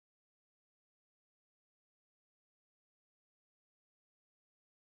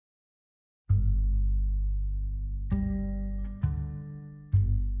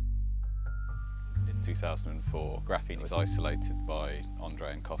2004, graphene was isolated by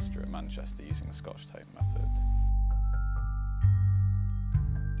Andre and Costa at Manchester using the Scotch tape method.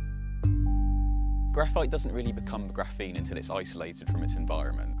 Graphite doesn't really become graphene until it's isolated from its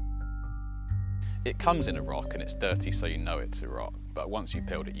environment. It comes in a rock and it's dirty, so you know it's a rock, but once you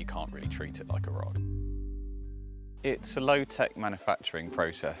peel it you can't really treat it like a rock. It's a low-tech manufacturing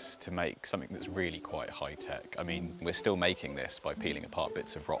process to make something that's really quite high-tech. I mean, we're still making this by peeling apart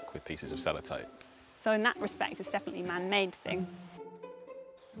bits of rock with pieces of sellotape. So in that respect, it's definitely a man-made thing.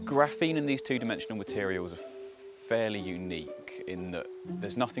 Graphene and these two-dimensional materials are fairly unique in that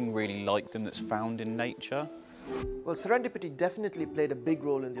there's nothing really like them that's found in nature. Well, serendipity definitely played a big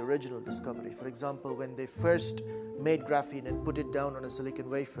role in the original discovery. For example, when they first made graphene and put it down on a silicon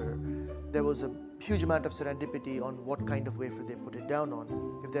wafer, there was a huge amount of serendipity on what kind of wafer they put it down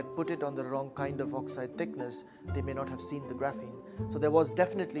on. If they had put it on the wrong kind of oxide thickness, they may not have seen the graphene. So there was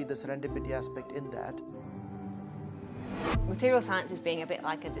definitely the serendipity aspect in that. Material science is being a bit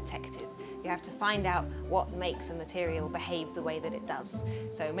like a detective. You have to find out what makes a material behave the way that it does.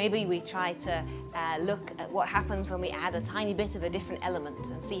 So maybe we try to look at what happens when we add a tiny bit of a different element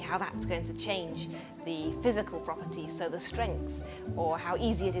and see how that's going to change the physical properties, so the strength, or how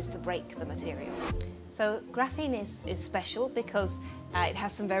easy it is to break the material. So graphene is special because it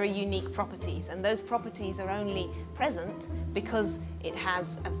has some very unique properties, and those properties are only present because it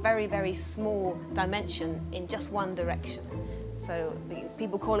has a very, very small dimension in just one direction. So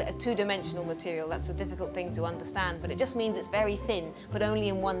people call it a two-dimensional material. That's a difficult thing to understand, but it just means it's very thin, but only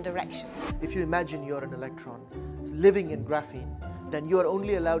in one direction. If you imagine you're an electron living in graphene, then you are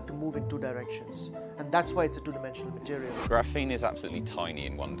only allowed to move in two directions. And that's why it's a two-dimensional material. Graphene is absolutely tiny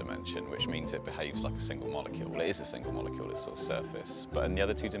in one dimension, which means it behaves like a single molecule. Well, it is a single molecule, it's sort of surface. But in the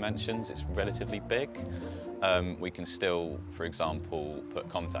other two dimensions, it's relatively big. We can still, for example, put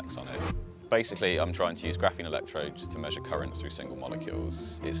contacts on it. Basically, I'm trying to use graphene electrodes to measure currents through single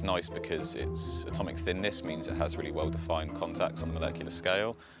molecules. It's nice because its atomic thinness means it has really well-defined contacts on the molecular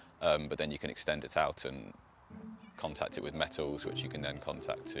scale, but then you can extend it out and contact it with metals, which you can then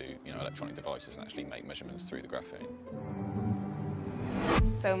contact to electronic devices and actually make measurements through the graphene.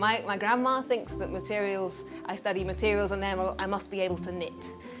 So my grandma thinks that I study materials and then I must be able to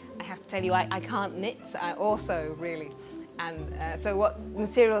knit. I have to tell you, I can't knit also, really. And so what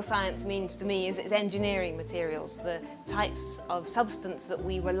material science means to me is it's engineering materials, the types of substance that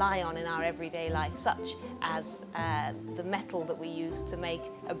we rely on in our everyday life, such as the metal that we use to make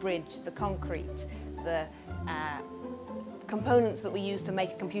a bridge, the concrete, the components that we use to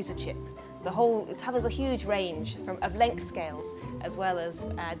make a computer chip. It covers a huge range of length scales as well as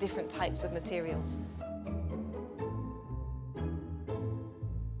different types of materials.